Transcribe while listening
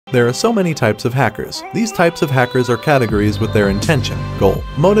There are so many types of hackers. These types of hackers are categories with their intention, goal,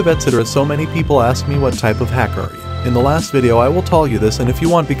 motive, etc. So many people ask me what type of hacker are you? In the last video I will tell you this, and if you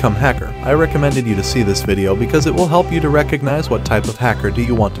want to become hacker, I recommended you to see this video because it will help you to recognize what type of hacker do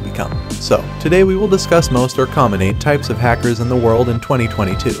you want to become. So, today we will discuss most or common 8 types of hackers in the world in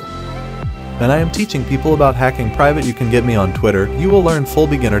 2022. And I am teaching people about hacking private. You can get me on Twitter. You will learn full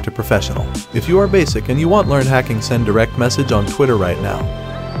beginner to professional. If you are basic and you want to learn hacking, send direct message on Twitter right now.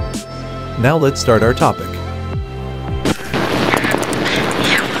 Now let's start our topic.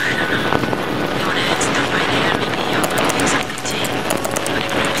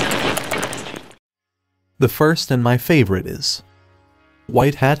 The first and my favorite is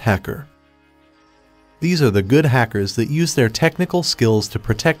White Hat Hacker. These are the good hackers that use their technical skills to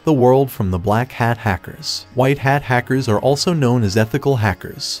protect the world from the black hat hackers. White hat hackers are also known as ethical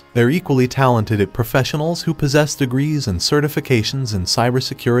hackers. They're equally talented professionals who possess degrees and certifications in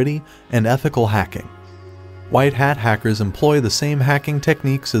cybersecurity and ethical hacking. White hat hackers employ the same hacking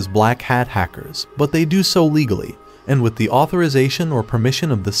techniques as black hat hackers, but they do so legally and with the authorization or permission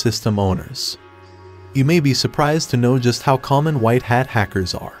of the system owners. You may be surprised to know just how common white hat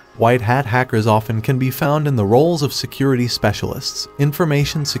hackers are. White hat hackers often can be found in the roles of security specialists,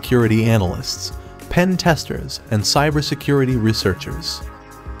 information security analysts, pen testers, and cybersecurity researchers.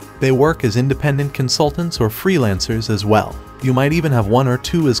 They work as independent consultants or freelancers as well. You might even have 1 or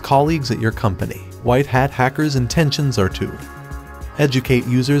 2 as colleagues at your company. White hat hackers' intentions are to educate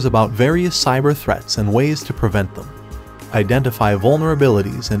users about various cyber threats and ways to prevent them, identify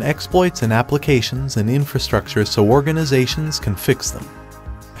vulnerabilities and exploits in applications and infrastructure so organizations can fix them,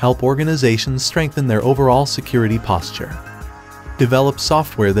 help organizations strengthen their overall security posture, develop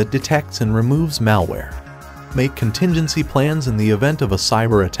software that detects and removes malware, make contingency plans in the event of a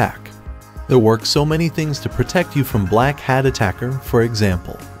cyber attack. There work so many things to protect you from black hat attacker. For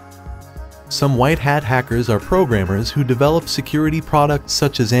example, some white hat hackers are programmers who develop security products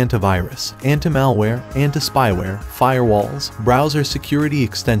such as antivirus, anti-malware, anti-spyware, firewalls, browser security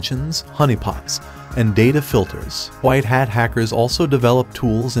extensions, honeypots, and data filters. White hat hackers also develop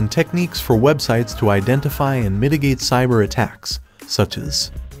tools and techniques for websites to identify and mitigate cyber attacks, such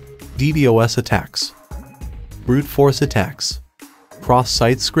as DDoS attacks, brute force attacks,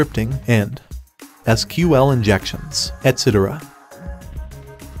 cross-site scripting, and SQL injections, etc.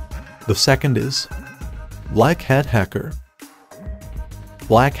 The second is Black Hat Hacker.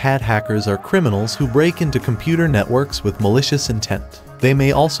 Black hat hackers are criminals who break into computer networks with malicious intent. They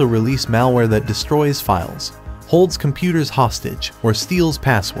may also release malware that destroys files, holds computers hostage, or steals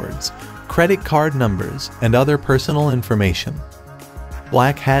passwords, credit card numbers, and other personal information.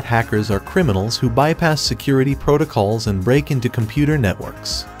 Black hat hackers are criminals who bypass security protocols and break into computer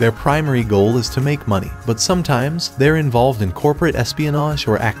networks. Their primary goal is to make money, but sometimes they're involved in corporate espionage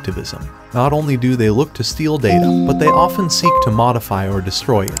or activism. Not only do they look to steal data, but they often seek to modify or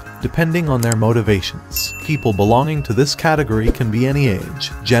destroy it, depending on their motivations. People belonging to this category can be any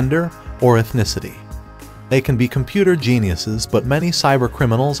age, gender, or ethnicity. They can be computer geniuses, but many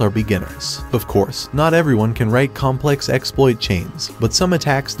cybercriminals are beginners. Of course, not everyone can write complex exploit chains, but some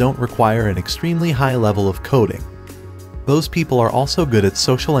attacks don't require an extremely high level of coding. Those people are also good at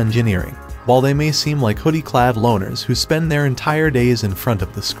social engineering. While they may seem like hoodie-clad loners who spend their entire days in front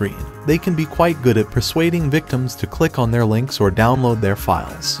of the screen, they can be quite good at persuading victims to click on their links or download their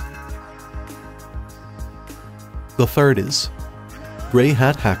files. The third is Gray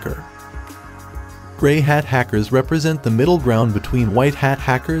Hat Hacker. Gray hat hackers represent the middle ground between white hat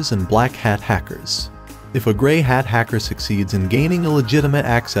hackers and black hat hackers. If a gray hat hacker succeeds in gaining illegitimate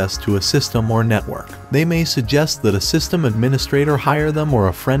access to a system or network, they may suggest that a system administrator hire them or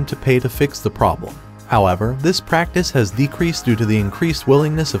a friend to pay to fix the problem. However, this practice has decreased due to the increased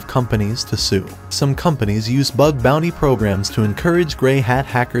willingness of companies to sue. Some companies use bug bounty programs to encourage gray hat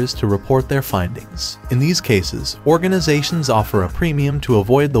hackers to report their findings. In these cases, organizations offer a premium to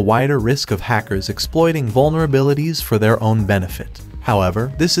avoid the wider risk of hackers exploiting vulnerabilities for their own benefit.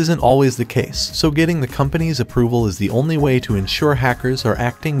 However, this isn't always the case, so getting the company's approval is the only way to ensure hackers are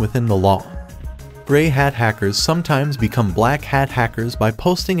acting within the law. Gray hat hackers sometimes become black hat hackers by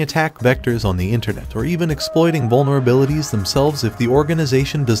posting attack vectors on the internet or even exploiting vulnerabilities themselves if the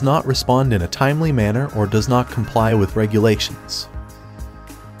organization does not respond in a timely manner or does not comply with regulations.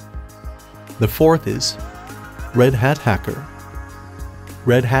 The fourth is Red Hat Hacker.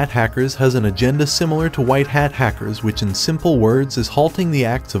 Red Hat Hackers has an agenda similar to White Hat Hackers, which in simple words is halting the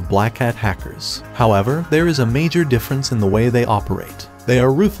acts of Black Hat Hackers. However, there is a major difference in the way they operate. They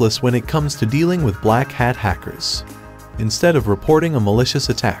are ruthless when it comes to dealing with Black Hat Hackers. Instead of reporting a malicious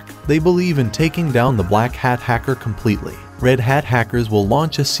attack, they believe in taking down the black hat hacker completely. Red hat hackers will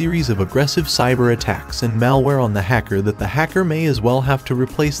launch a series of aggressive cyber attacks and malware on the hacker that the hacker may as well have to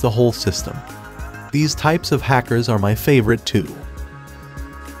replace the whole system. These types of hackers are my favorite too.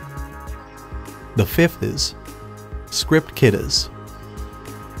 The fifth is script kiddies.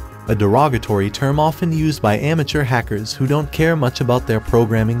 A derogatory term often used by amateur hackers who don't care much about their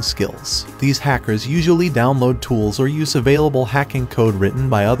programming skills. These hackers usually download tools or use available hacking code written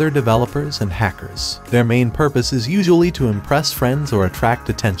by other developers and hackers. Their main purpose is usually to impress friends or attract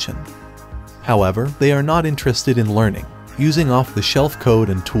attention. However, they are not interested in learning. Using off-the-shelf code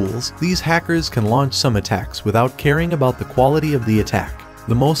and tools, these hackers can launch some attacks without caring about the quality of the attack.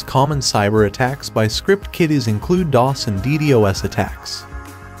 The most common cyber attacks by script kiddies include DOS and DDoS attacks.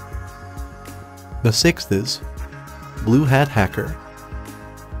 The sixth is blue hat hacker.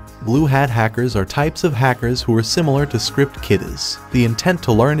 Blue hat hackers are types of hackers who are similar to script kiddies. The intent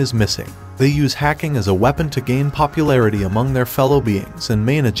to learn is missing. They use hacking as a weapon to gain popularity among their fellow beings, and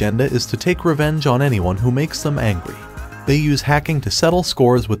main agenda is to take revenge on anyone who makes them angry. They use hacking to settle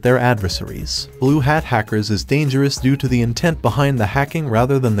scores with their adversaries. Blue hat hackers is dangerous due to the intent behind the hacking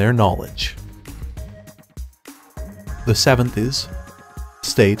rather than their knowledge. The seventh is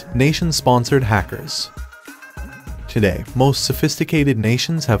state, nation-sponsored hackers. Today, most sophisticated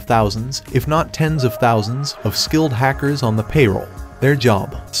nations have thousands, if not tens of thousands, of skilled hackers on the payroll. Their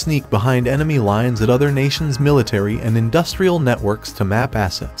job: sneak behind enemy lines at other nations' military and industrial networks to map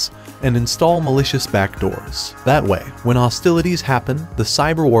assets and install malicious backdoors. That way, when hostilities happen, the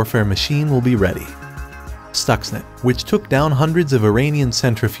cyber warfare machine will be ready. Stuxnet, which took down hundreds of Iranian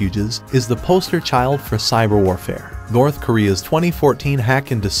centrifuges, is the poster child for cyber warfare. North Korea's 2014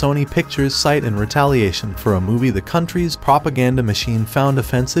 hack into Sony Pictures' site in retaliation for a movie the country's propaganda machine found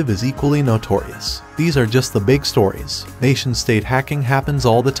offensive is equally notorious. These are just the big stories. Nation-state hacking happens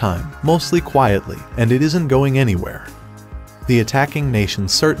all the time, mostly quietly, and it isn't going anywhere. The attacking nation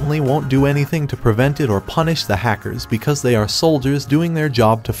certainly won't do anything to prevent it or punish the hackers because they are soldiers doing their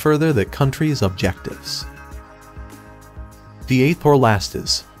job to further the country's objectives. The eighth or last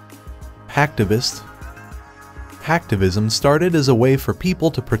is Hacktivist. Hacktivism started as a way for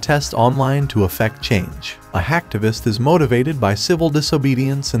people to protest online to effect change. A hacktivist is motivated by civil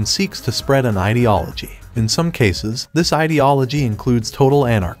disobedience and seeks to spread an ideology. In some cases, this ideology includes total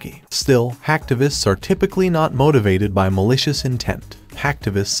anarchy. Still, hacktivists are typically not motivated by malicious intent.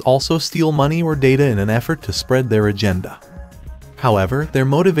 Hacktivists also steal money or data in an effort to spread their agenda. However, their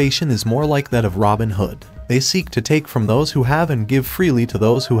motivation is more like that of Robin Hood. They seek to take from those who have and give freely to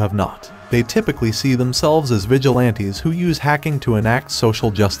those who have not. They typically see themselves as vigilantes who use hacking to enact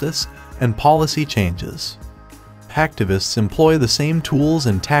social justice and policy changes. Hacktivists employ the same tools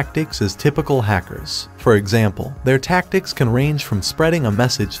and tactics as typical hackers. For example, their tactics can range from spreading a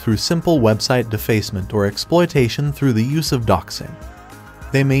message through simple website defacement or exploitation through the use of doxing.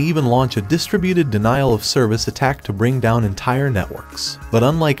 They may even launch a distributed denial-of-service attack to bring down entire networks. But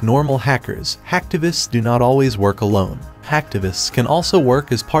unlike normal hackers, hacktivists do not always work alone. Hacktivists can also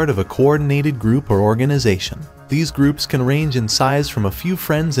work as part of a coordinated group or organization. These groups can range in size from a few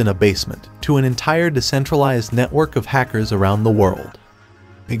friends in a basement to an entire decentralized network of hackers around the world.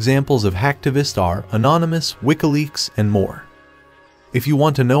 Examples of hacktivists are Anonymous, WikiLeaks, and more. If you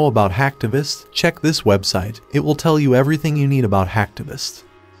want to know about Hacktivist, check this website. It will tell you everything you need about Hacktivist.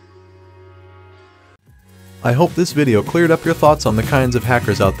 I hope this video cleared up your thoughts on the kinds of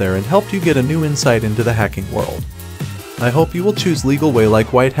hackers out there and helped you get a new insight into the hacking world. I hope you will choose legal way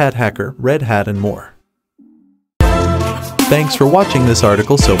like white hat hacker, red hat, and more. Thanks for watching this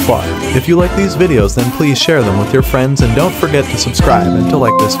article so far. If you like these videos, then please share them with your friends and don't forget to subscribe and to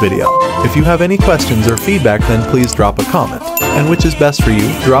like this video. If you have any questions or feedback, then please drop a comment. And which is best for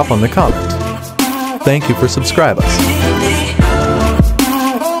you, drop on the comment. Thank you for subscribing us.